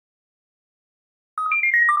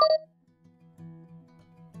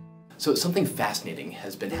So something fascinating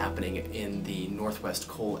has been happening in the Northwest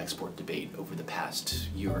coal export debate over the past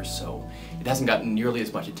year or so. It hasn't gotten nearly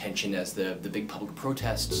as much attention as the big public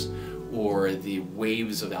protests or the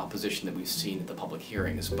waves of opposition that we've seen at the public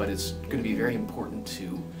hearings, but it's going to be very important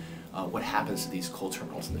to what happens to these coal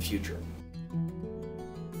terminals in the future.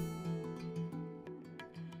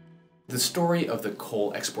 The story of the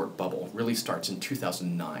coal export bubble really starts in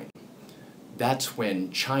 2009. That's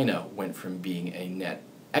when China went from being a net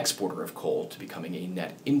exporter of coal to becoming a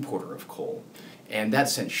net importer of coal. And that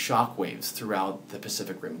sent shockwaves throughout the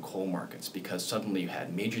Pacific Rim coal markets because suddenly you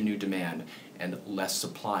had major new demand and less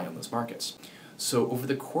supply on those markets. So over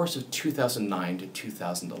the course of 2009 to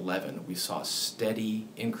 2011, we saw steady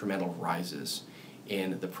incremental rises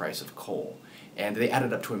in the price of coal, and they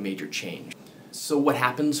added up to a major change. So what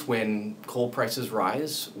happens when coal prices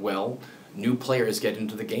rise? Well, new players get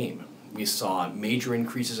into the game. We saw major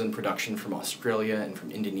increases in production from Australia and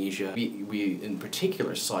from Indonesia. We in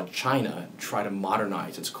particular saw China try to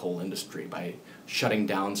modernize its coal industry by shutting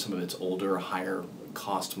down some of its older, higher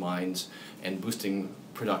cost mines and boosting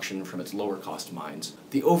production from its lower cost mines.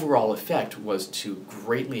 The overall effect was to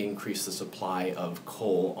greatly increase the supply of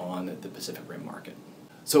coal on the Pacific Rim market.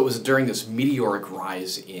 So it was during this meteoric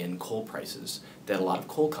rise in coal prices that a lot of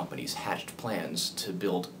coal companies hatched plans to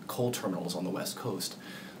build coal terminals on the West Coast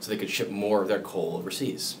so they could ship more of their coal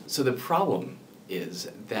overseas. So the problem is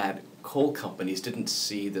that coal companies didn't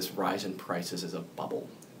see this rise in prices as a bubble.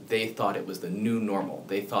 They thought it was the new normal.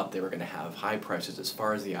 They thought they were going to have high prices as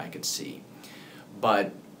far as the eye could see.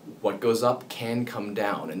 But what goes up can come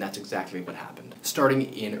down, and that's exactly what happened. Starting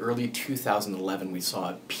in early 2011, we saw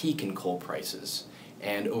a peak in coal prices,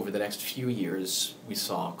 and over the next few years, we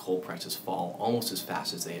saw coal prices fall almost as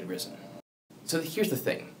fast as they had risen. So here's the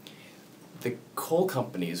thing. The coal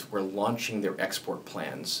companies were launching their export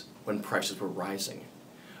plans when prices were rising,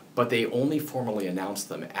 but they only formally announced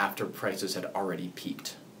them after prices had already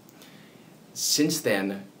peaked. Since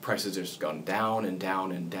then, prices have just gone down and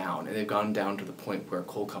down and down, and they've gone down to the point where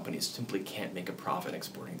coal companies simply can't make a profit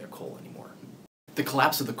exporting their coal anymore. The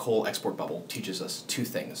collapse of the coal export bubble teaches us two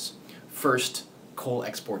things. First, coal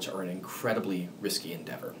exports are an incredibly risky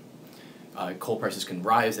endeavor. Coal prices can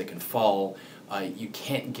rise, they can fall. You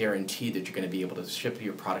can't guarantee that you're going to be able to ship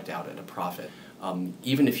your product out at a profit.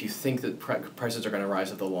 Even if you think that prices are going to rise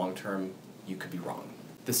at the long term, you could be wrong.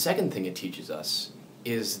 The second thing it teaches us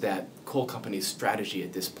is that coal companies' strategy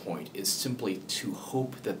at this point is simply to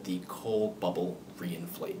hope that the coal bubble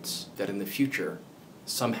reinflates. That in the future,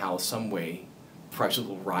 somehow, some way, prices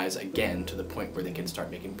will rise again to the point where they can start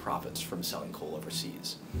making profits from selling coal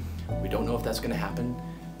overseas. We don't know if that's going to happen.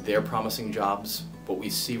 They're promising jobs. What we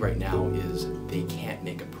see right now is they can't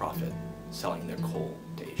make a profit selling their coal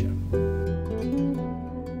to Asia.